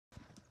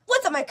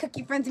up, my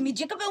cookie friends, and me,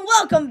 Jacob, and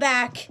welcome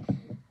back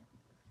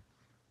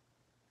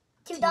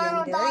to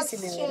Donald Duck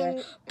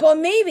Simulator. But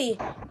maybe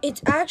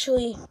it's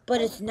actually,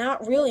 but it's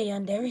not really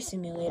Yandere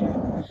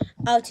Simulator.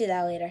 I'll do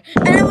that later.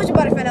 And I was your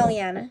butterfly,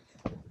 Eliana.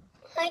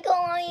 Hi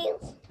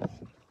guys.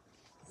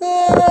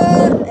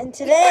 And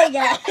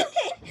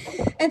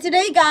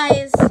today,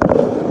 guys,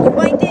 you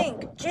might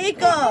think,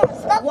 Jacob,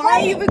 why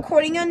are you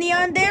recording on the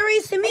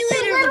Yandere Simulator?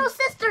 It's your little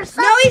sister.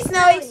 Snowy.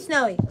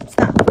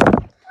 Stop.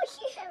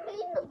 She hit me in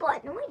the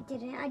butt. No, I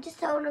didn't. I just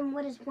told him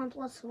what is 1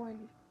 +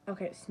 1.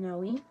 Okay,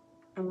 Snowy,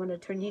 I'm gonna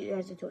turn you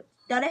guys into toys.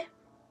 Done?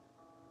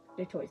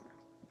 They're toys now.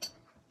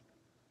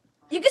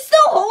 You can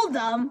still hold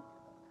them.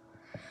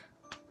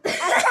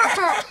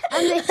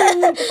 I'm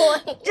making the toy.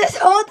 Just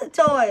hold the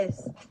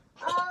toys.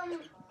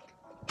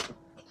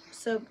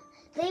 So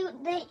they're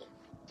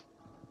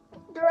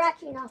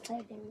actually not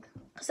fighting.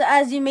 So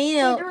as you may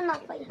know, They're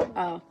not fighting.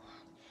 Oh,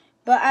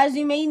 but as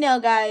you may know,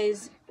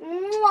 guys,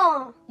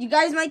 Mwah. you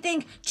guys might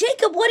think,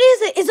 Jacob, what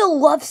is it? Is it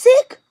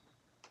lovesick?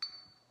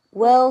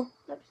 Well,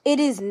 it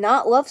is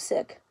not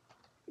lovesick.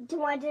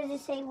 Why did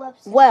it say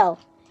lovesick? Well,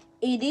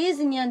 it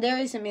is in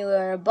Yandere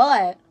Simulator,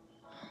 but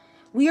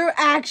we are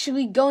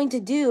actually going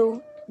to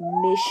do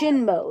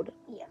mission mode.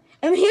 Yeah.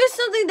 And here's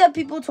something that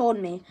people told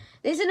me.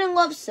 They said in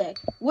lovesick,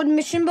 would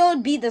mission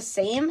mode be the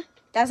same?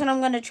 That's what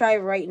I'm going to try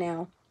right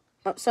now.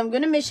 So I'm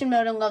going to mission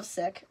mode in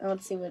lovesick. And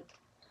let's see what...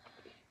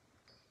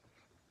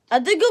 I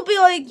think it'll be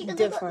like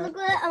different. Look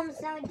what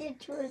Snowy did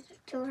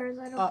to her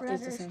little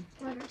brother,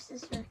 little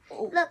sister.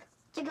 Oh. Look,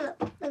 take a look.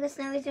 Look what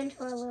Snowy's doing to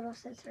her little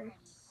sister.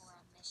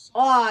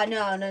 Oh,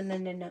 no.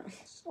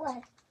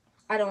 What?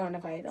 I don't want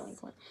to fight. I don't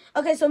like one.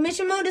 Okay, so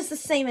mission mode is the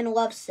same in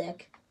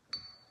lovesick.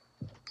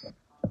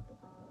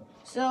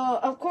 So,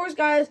 of course,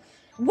 guys,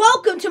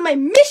 welcome to my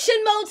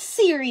mission mode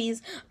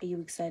series. Are you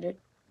excited?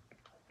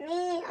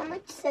 Me, I'm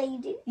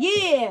excited.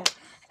 Yeah.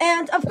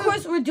 And, of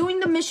course, we're doing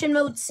the mission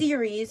mode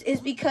series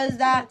is because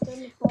that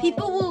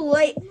people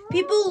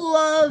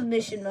love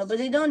mission mode, but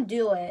they don't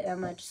do it that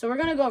much. So we're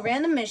going to go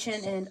random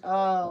mission and,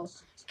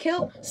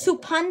 kill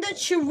Supanda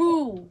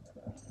Chiru.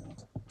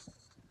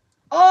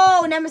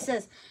 Oh,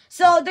 Nemesis.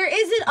 So there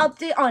is an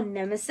update on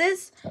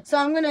Nemesis. So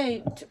I'm going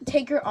to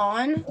take her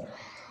on.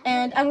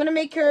 And I'm gonna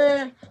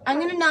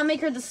not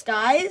make her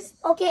disguise.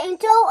 Okay,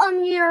 until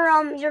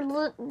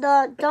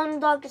the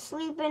Donald Duck is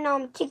sleeping,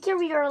 take care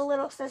of your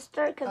little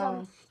sister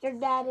because your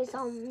dad is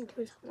doing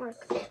some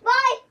work.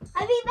 Bye.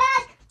 I'll be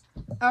back.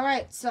 All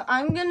right, so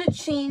I'm gonna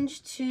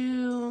change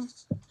to.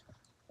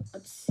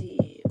 Let's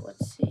see.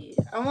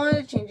 I want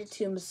to change it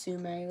to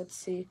Musume. Let's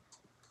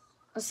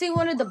see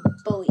one of the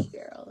bully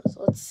girls.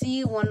 Let's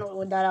see one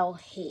that I'll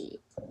hate.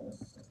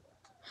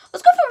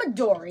 Let's go for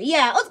Midori.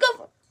 Yeah, let's go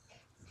for.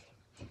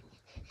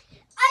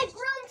 I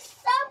brought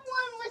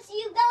someone with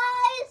you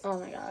guys. Oh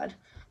my god.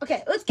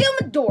 Okay, let's get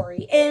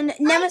Midori and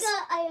Nemesis.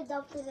 I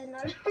adopted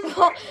another.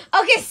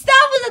 Okay,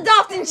 stop with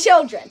adopting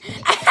children.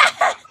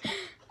 Come.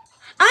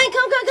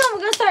 We're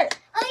gonna start.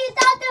 I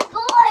adopted a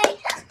boy.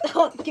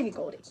 Oh, give me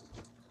Goldie.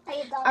 I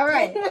adopted. All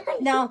right,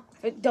 now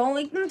don't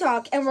make them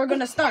talk, and we're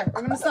gonna start.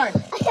 I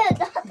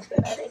adopted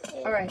another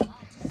kid. All right.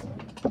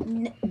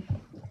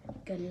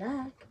 Good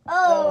luck.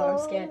 Oh, I'm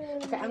scared.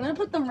 Okay, I'm gonna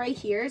put them right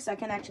here so I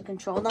can actually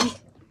control them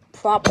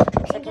properly.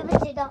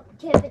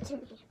 Give it to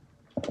me.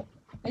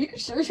 Are you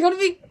sure you're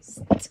gonna be?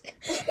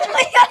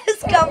 My God,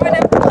 it's covered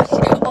in blush. Oh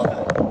God.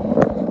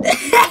 I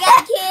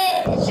got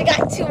kids. She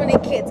got too many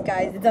kids,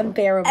 guys. It's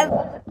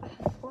unbearable.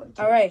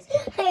 All right,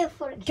 I have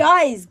 4 kids.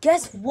 guys.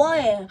 Guess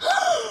what?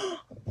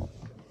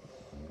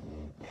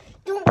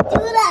 Don't do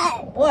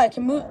that. What? I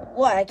can move.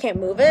 What? I can't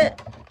move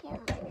it. Yeah.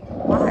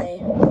 Why?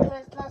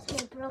 Because that's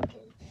my broken.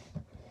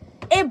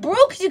 It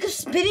broke because you kept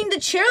spinning the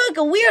chair like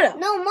a weirdo.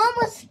 No, Mom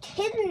was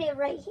hitting it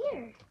right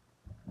here.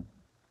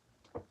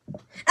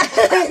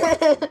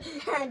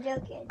 I'm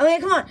joking. Okay,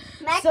 come on.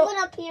 Max went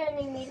up here and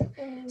he made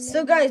it.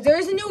 So, guys, there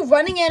is a new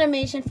running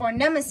animation for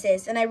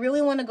Nemesis, and I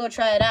really want to go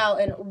try it out.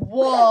 And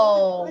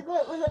whoa! Look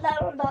what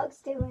that one dog's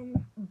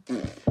doing.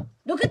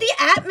 Look at the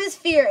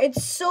atmosphere.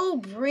 It's so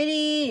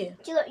pretty.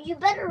 You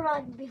better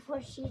run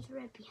before she's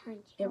right behind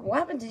you. Yeah, what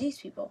happened to these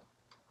people?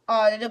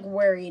 Oh, they look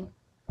worried.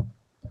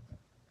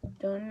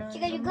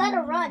 You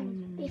gotta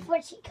run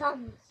before she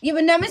comes. Yeah,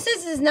 but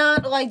Nemesis is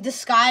not like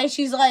disguised.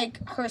 She's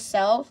like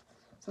herself.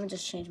 So I'm gonna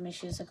just change my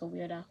shoes like a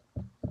weirdo.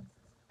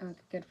 I'm like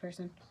a good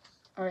person.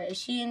 All right, is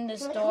she in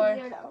this door?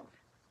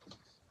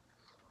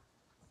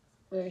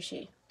 Where is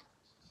she?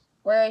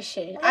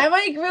 I'm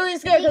like really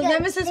scared because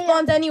Nemesis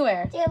spawns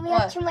anywhere. Yeah, we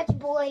have too much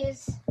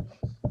boys.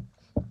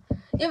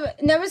 Yeah,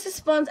 but Nemesis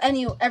spawns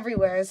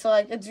everywhere, so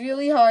like it's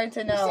really hard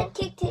to know. You said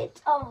kicked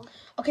it. Oh.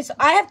 Okay, so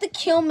I have to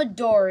kill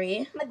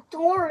Midori.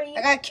 Midori.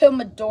 I gotta kill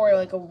Midori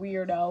like a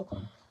weirdo.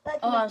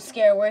 I'm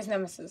scared. Where's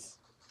Nemesis?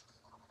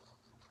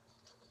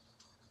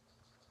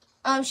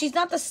 She's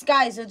not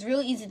disguised, so it's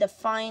really easy to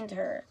find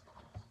her.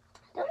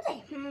 Don't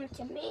say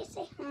to me.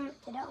 Say to them.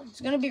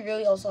 It's gonna be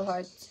really also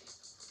hard.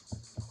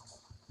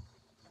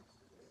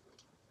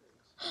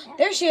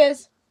 There she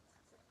is.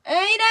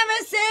 Hey,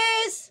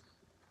 Nemesis!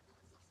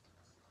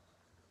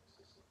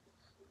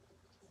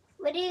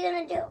 What are you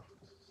gonna do?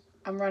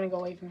 I'm running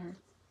away from her.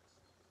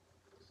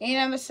 Hey,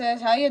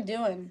 Nemesis, how you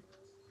doing?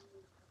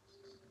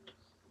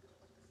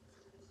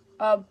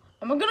 I'm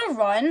gonna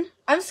run.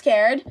 I'm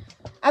scared.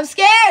 I'm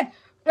scared!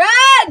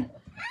 Run!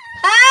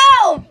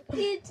 Help!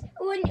 It's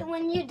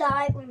when you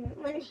die, when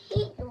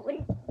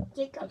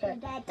Jacob, your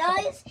dad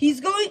dies. She's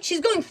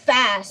going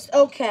fast.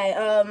 Okay,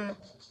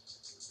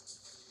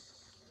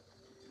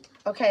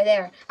 okay,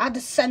 there. I have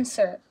to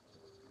censor.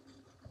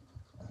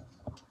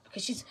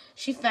 Okay,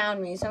 she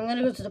found me, so I'm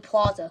gonna go to the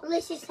plaza. At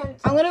least she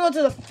censored. I'm gonna go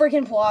to the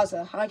freaking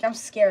plaza. Like, I'm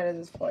scared at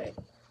this point.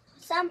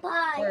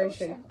 Senpai. Where is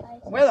she?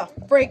 Senpai. Where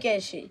the freak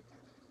is she?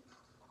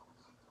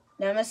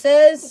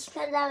 Nemesis? She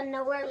comes out of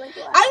nowhere like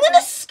last I'm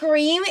gonna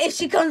scream if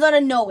she comes out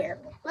of nowhere.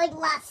 like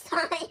last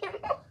time.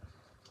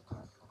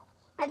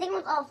 I think it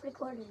was off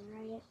recording,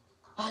 right?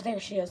 Oh, there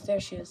she is. There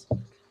she is.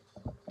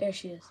 There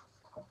she is.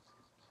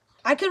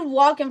 I could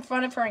walk in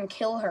front of her and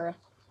kill her.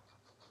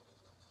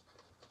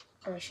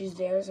 Alright, she's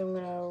there, so I'm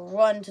gonna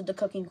run to the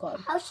cooking club.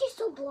 How's she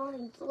so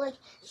blind? Like,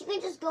 she can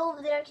just go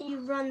over there till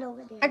you run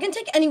over there. I can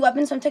take any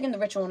weapon, so I'm taking the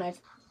ritual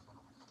knife.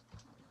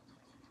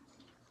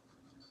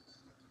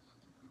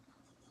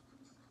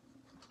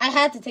 I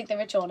had to take the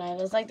ritual knife.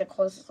 It was like the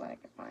closest one I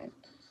could find.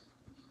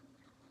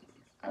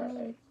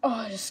 Alright.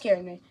 Oh, it just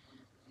scared me.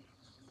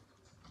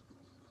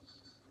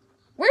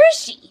 Where is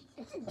she?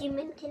 It's a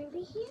demon can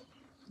be here.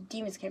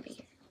 Demons can't be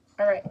here.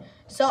 Alright.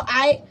 So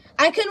I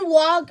can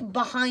walk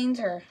behind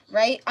her,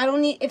 right? I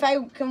don't need, if I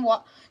can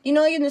walk, you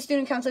know, like in the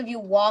student council, if you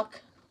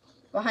walk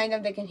behind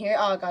them, they can hear.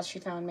 Oh gosh, she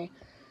found me.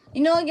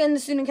 You know, like in the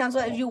student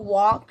council, if you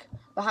walk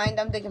behind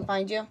them, they can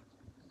find you.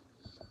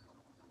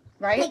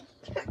 Right?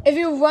 If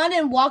you run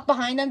and walk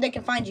behind them, they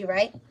can find you,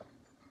 right?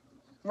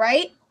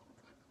 Right?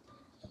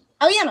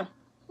 Aliana.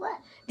 What?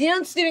 Do you know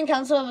in student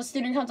council, if a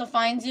student council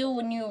finds you,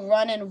 when you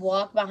run and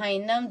walk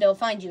behind them, they'll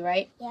find you,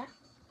 right? Yeah.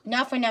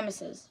 Not for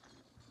Nemesis.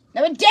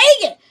 No, dang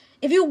it!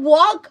 If you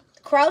walk,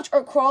 crouch,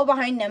 or crawl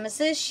behind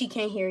Nemesis, she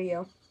can't hear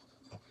you.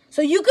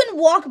 So you can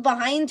walk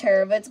behind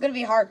her, but it's going to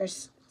be hard.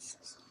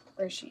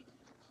 Where is she?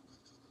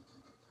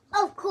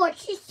 Of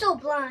course, she's so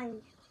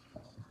blind.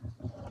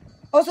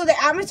 Also, the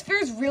atmosphere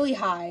is really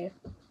high.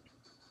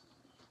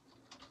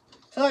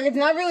 So, like, it's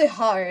not really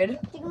hard.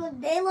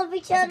 They love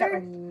each I got my other.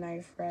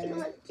 knife ready.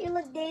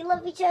 They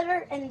love each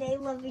other, and they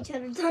love each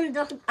other. Dun,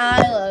 dun.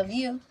 I love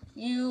you.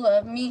 You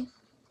love me.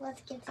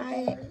 Let's get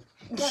together.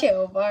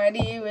 Kill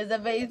Barney with a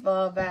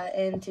baseball bat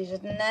and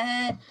t-shirt in the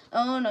head.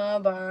 Oh no,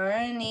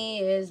 Barney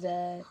is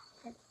dead.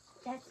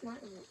 That's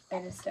not me.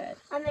 It is dead.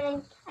 I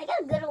mean, I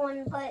got a good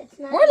one, but it's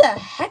not. Where the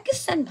heck is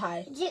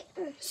Senpai?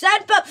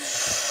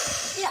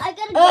 Senpai! Yeah, I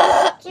got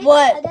a good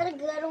what? I got a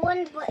good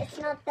one, but it's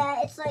not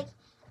that. It's like,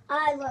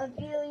 I love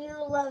you, you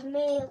love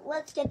me.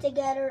 Let's get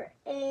together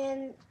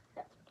and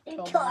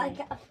kill. I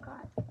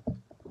forgot.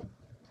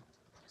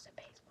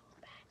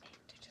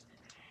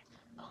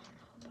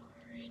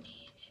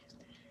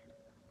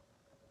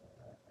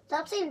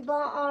 Stop saying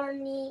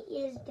Barney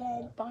is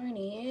dead.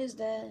 Barney is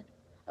dead.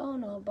 Oh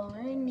no,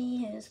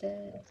 Barney is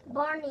dead.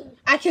 Barney.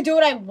 I can do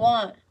what I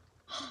want.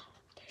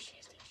 There she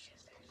is, there she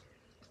is,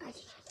 there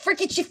she is.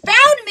 Freaking, she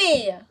found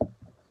me!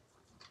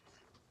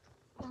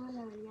 Oh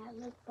no,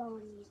 never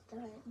Barney's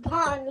dead.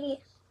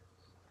 Barney.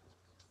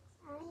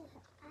 I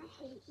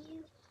hate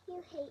you.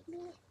 You hate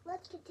me.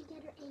 Let's get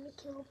together and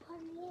kill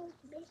Barney with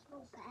a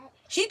baseball bat.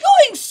 She's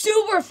going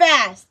super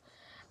fast.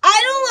 I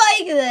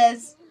don't like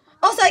this.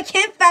 Also, I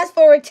can't fast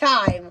forward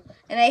time.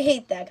 And I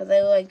hate that because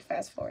I like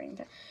fast forwarding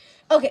time.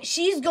 Okay,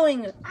 she's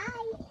going. I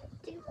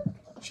do.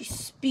 She's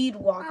speed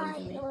walking to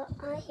me.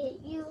 I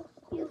hate you.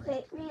 You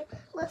hate me.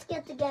 Let's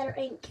get together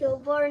and kill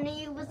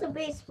Barney with a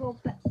baseball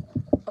bat.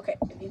 Okay,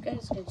 if you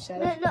guys can shut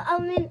No, up.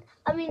 no,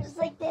 I mean, it's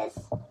like this.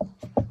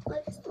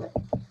 Look.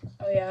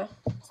 Oh, yeah?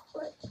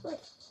 Look.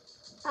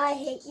 I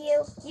hate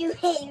you. You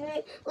hate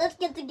me. Let's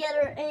get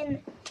together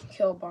and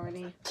Kill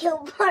Barney.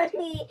 kill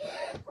Barney.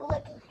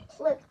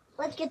 Look.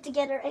 Let's get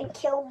together and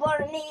kill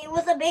Barney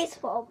with a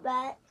baseball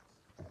bat.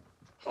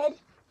 Head.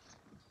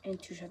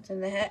 And 2 shots in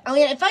the head. Oh,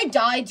 yeah, if I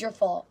die, it's your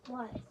fault.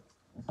 Why?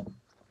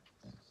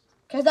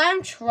 Because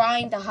I'm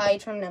trying to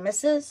hide from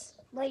Nemesis.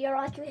 But you're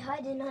actually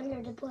hiding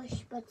under the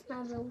bush, but it's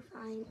not really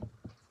fine.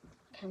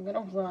 Okay, I'm going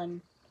to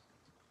run.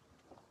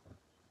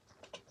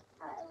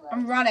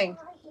 I'm running.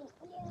 I hate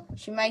you.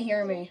 She might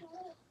hear me.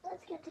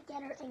 Let's get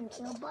together and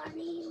kill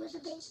Barney with a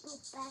baseball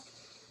bat.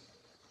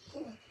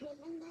 Hit him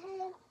in the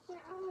head.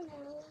 Oh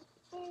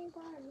no, and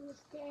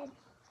Barney's dead.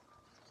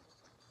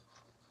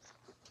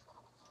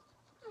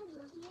 I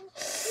love you.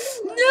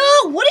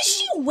 No! What is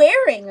she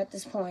wearing at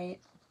this point?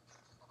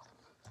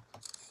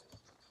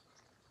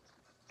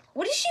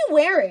 What is she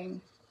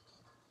wearing?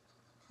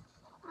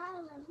 I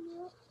love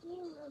you. You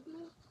love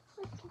me.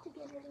 Let's get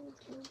together and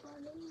kill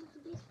Barney with a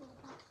baseball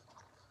bat.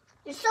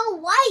 You're so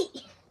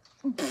white!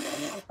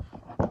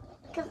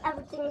 Because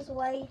everything's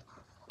white.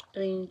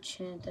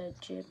 Ancient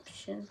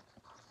Egyptian.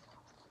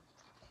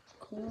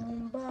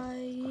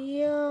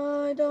 Kumbaya,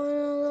 don't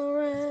know the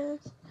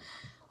rest.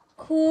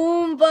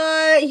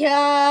 Kumbaya.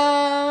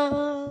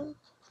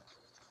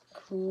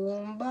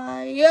 Kumbaya.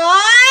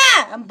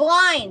 I'm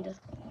blind.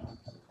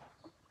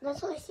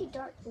 That's why I see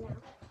dark now.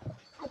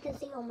 I can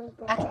see all my I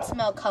brothers. can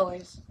smell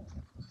colors.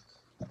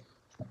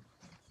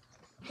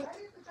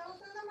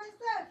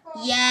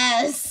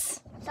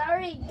 Yes.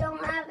 Sorry,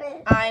 don't have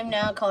it. I'm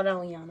now called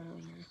Eliana.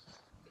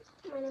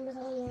 My name is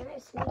Eliana.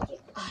 It's me.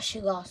 Oh,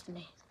 she lost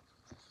me.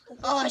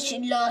 Oh, she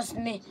lost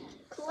me.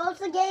 Close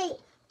the gate.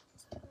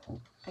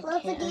 I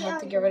can't. I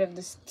have to get rid of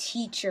this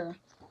teacher.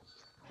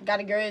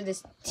 Gotta get rid of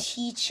this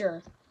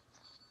teacher.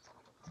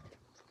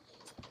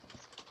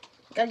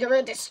 Gotta get rid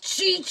of this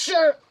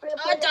teacher.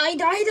 Oh, die.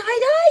 Die.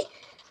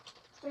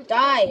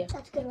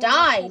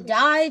 Die.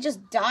 Die.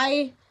 Just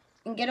die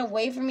and get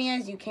away from me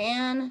as you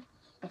can.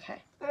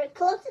 Okay. Alright,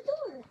 close the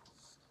door.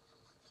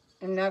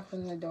 I'm not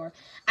closing the door.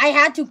 I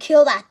had to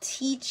kill that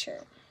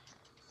teacher.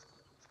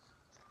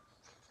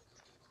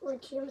 Are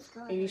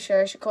Are you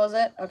sure I should close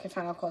it? Okay,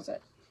 fine. I'll close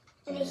it.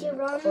 And if you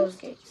run, close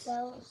gates.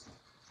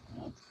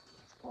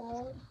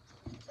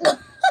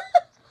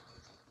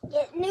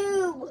 Get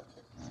noob.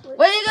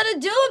 What are you gonna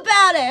do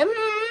about it?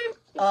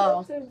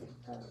 Oh.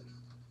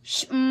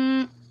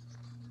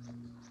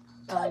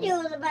 Told you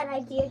it was a bad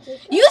idea,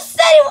 Jacob. You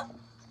said it.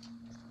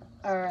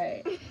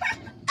 Alright.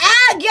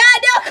 Ah,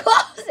 God, no,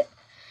 close it.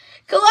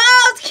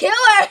 Close, kill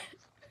her.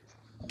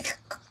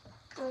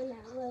 Oh no,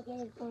 look at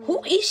it.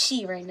 Who is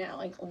she right now?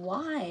 Like,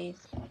 why?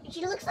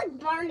 She looks like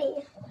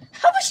Barney.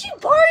 How is she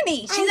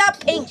Barney? She's not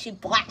pink, she's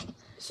black.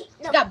 She's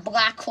got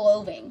black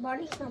clothing.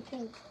 Barney's not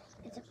pink.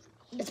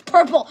 It's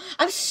purple.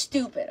 I'm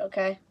stupid,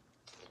 okay?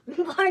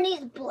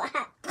 Barney's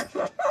black.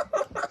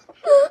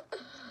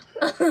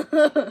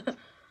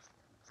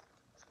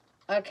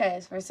 Okay,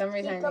 so for some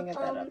reason I didn't get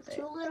that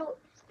update.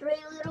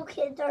 Three little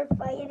kids are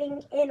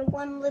fighting, and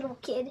one little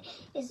kid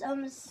is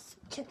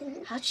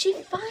checking. How'd she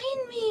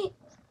find me?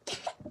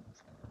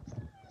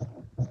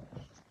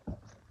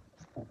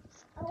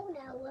 Oh,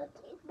 now look,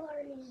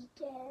 Barney's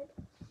dead.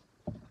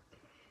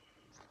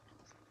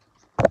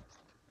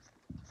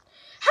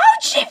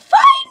 How'd she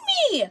find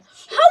me?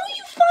 How are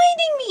you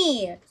finding me?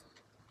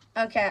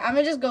 Okay, I'm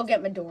gonna just go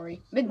get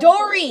Midori.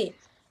 Midori!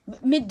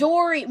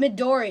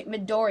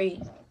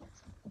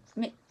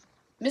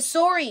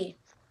 Missouri.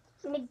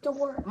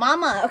 Midori.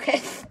 Mama,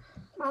 okay.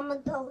 Mama,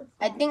 go.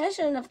 I think I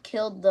shouldn't have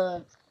killed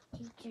the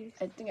Teacher.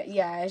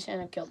 I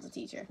shouldn't have killed the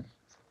teacher.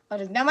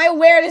 Now my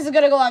awareness is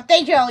gonna go up.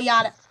 Thank you,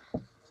 Eliana.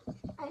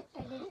 I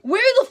didn't.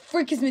 Where the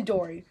frick is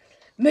Midori?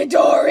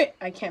 Midori!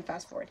 I can't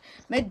fast forward.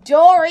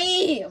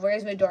 Midori!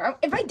 Where's Midori?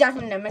 If I die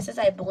from Nemesis,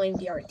 I blame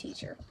the art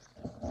teacher.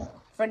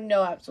 For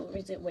no absolute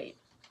reason. Wait.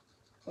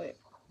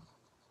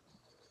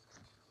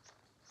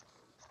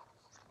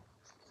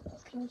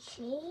 Can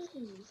she?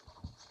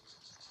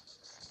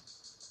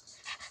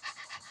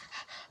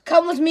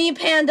 Come with me,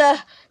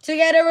 Panda.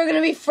 Together we're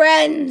gonna be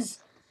friends.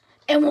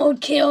 And we'll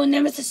kill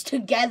Nemesis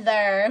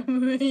together.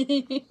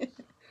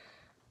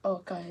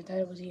 Oh god, I thought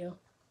it was you.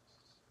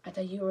 I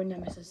thought you were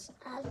Nemesis.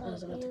 I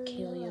was about to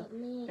kill you.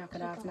 Knock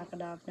it off, knock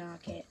it off,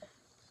 knock it.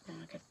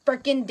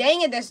 Freaking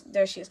dang it,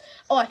 there she is.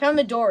 Oh, I found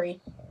Midori.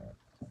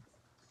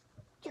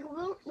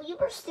 Will you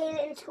ever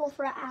stay in school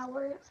for an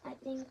hour, I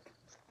think?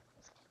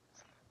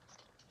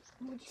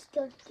 We just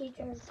go to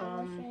teacher and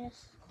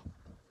delicious.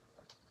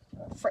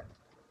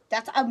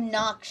 That's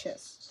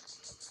obnoxious.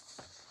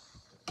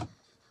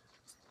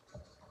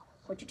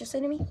 What'd you just say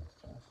to me?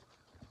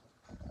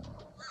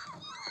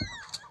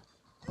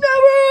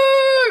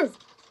 Never!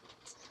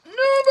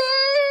 Never!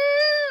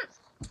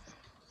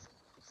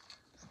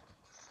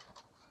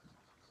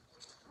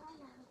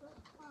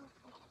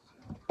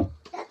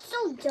 That's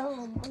so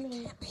dumb. I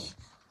mean,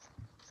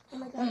 oh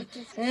my god.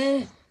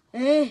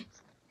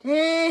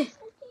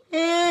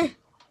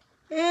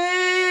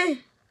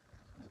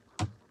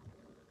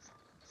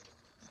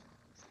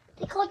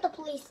 They called the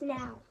police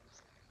now.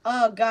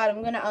 Oh god,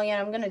 I'm gonna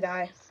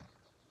die.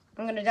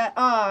 I'm gonna die.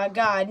 Oh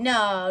god,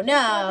 no.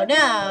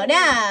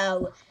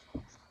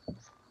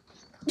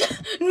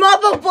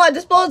 Mop of blood,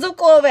 dispose of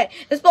clothing,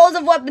 dispose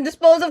of weapon,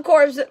 dispose of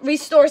corpse,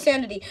 restore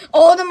sanity.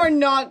 All of them are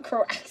not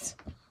correct.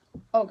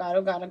 Oh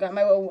god,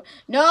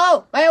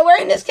 my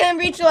awareness can't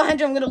reach to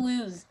 100. I'm gonna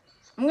lose.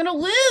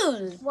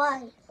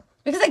 Why?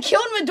 Because I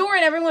killed Midori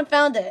and everyone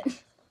found it.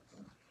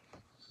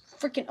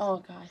 Freaking,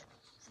 oh god,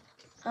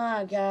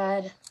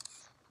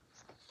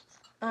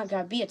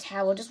 be a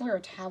towel. Just wear a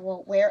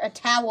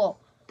towel.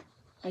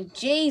 Like,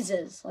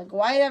 Jesus. Like,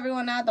 why did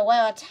everyone have to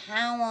wear a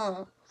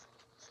towel?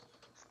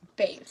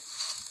 Babe.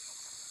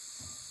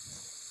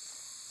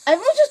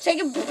 Everyone's just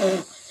taking...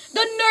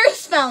 The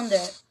nurse found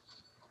it.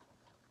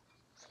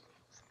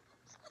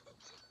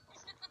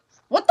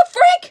 What the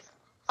frick?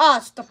 Oh,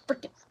 it's the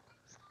freaking...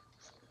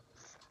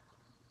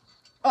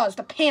 Oh, it's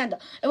the panda.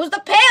 It was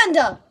the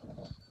panda.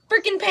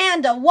 Freaking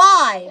panda.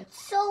 Why?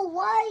 So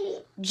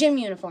white. Gym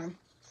uniform.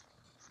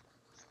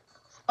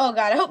 Oh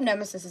god, I hope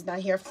Nemesis is not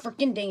here.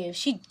 Freaking dang it. If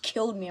she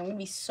killed me, I'm gonna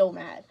be so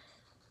mad.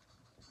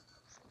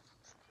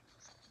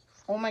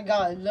 Oh my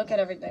god, look at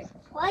everything.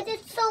 Why is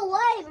it so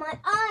white? My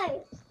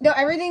eye. No,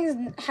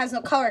 everything has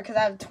no color because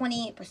I have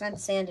 28%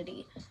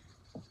 sanity.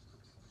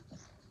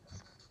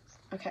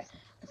 Okay.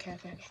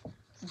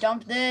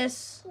 Dump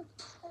this.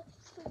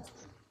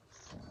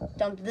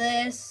 Dump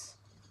this.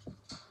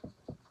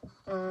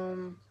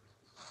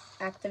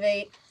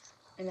 Activate.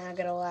 And now I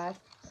gotta laugh.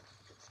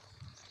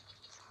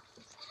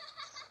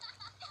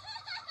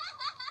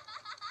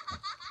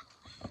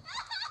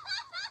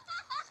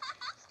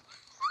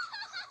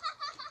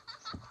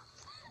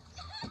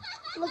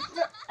 Look,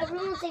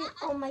 everyone's saying,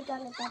 "Oh my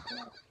God, is that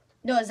blood?"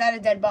 No, is that a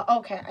dead body?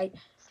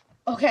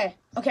 Okay,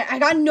 I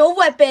got no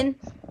weapon,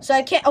 so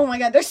I can't. Oh my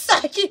God, there's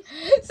Saki.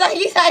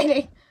 Saki's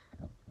hiding.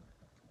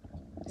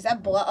 Is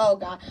that blood? Oh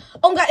God.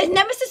 If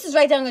Nemesis is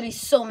right there, I'm gonna be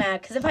so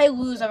mad. Because if I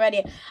lose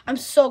already, I'm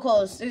so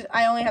close.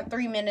 I only have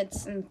 3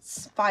 minutes and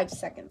 5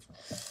 seconds.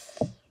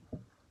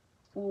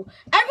 Ooh.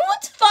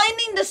 Everyone's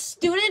finding the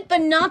student,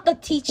 but not the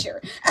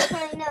teacher.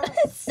 I know.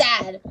 It's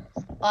sad.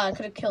 Oh, I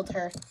could have killed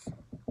her.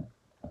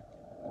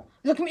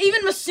 Look,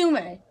 even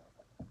Musume.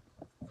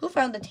 Who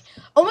found the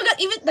oh my God,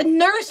 even the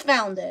nurse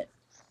found it.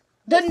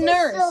 The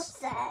nurse. Is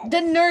so sad.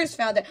 The nurse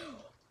found it.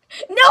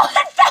 No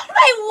one found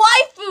my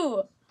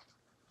waifu.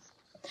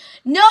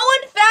 No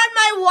one found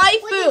my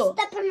waifu. Wait,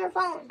 step on your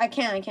phone. I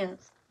can't.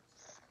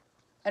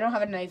 I don't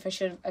have a knife. I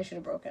should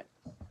have broke it.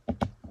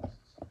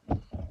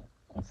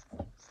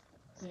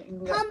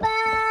 Come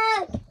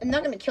back. I'm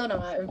not gonna kill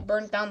them. I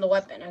burned down the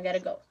weapon. I gotta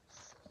go.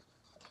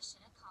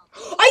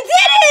 I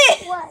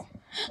did it! What?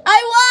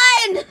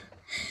 I won!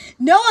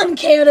 No one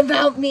cared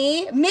about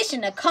me.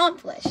 Mission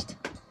accomplished.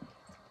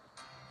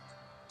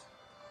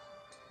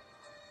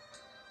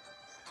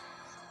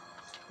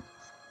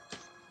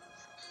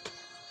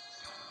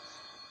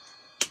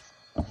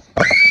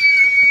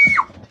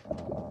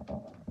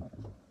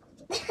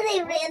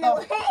 They ran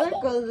away.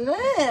 Look at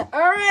that.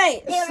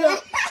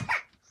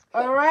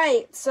 All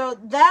right. So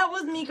that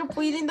was me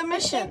completing the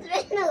mission. They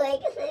ran away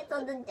because it's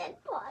on the dead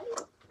body.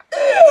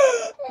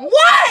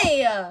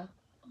 Why?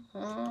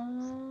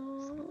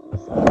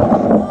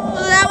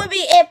 That would be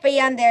it for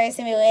Yandere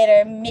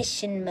Simulator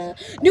Mission Mode.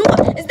 No,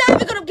 it's not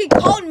even going to be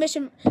called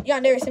Mission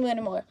Yandere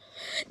Simulator Mode.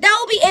 That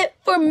will be it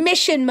for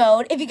Mission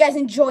Mode. If you guys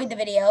enjoyed the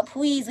video,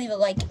 please leave a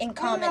like and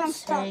comment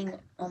saying,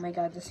 oh my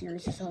God, this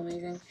series is so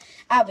amazing.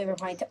 I'll be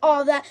replying to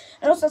all of that.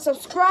 And also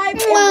subscribe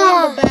and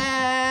ring the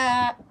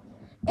bell.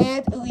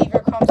 And leave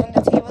your comments on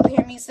the table to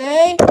hear me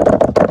say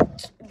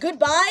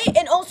goodbye.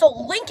 And also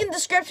link in the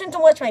description to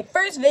watch my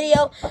first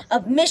video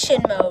of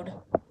Mission Mode.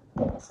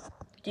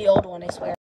 The old one, I swear.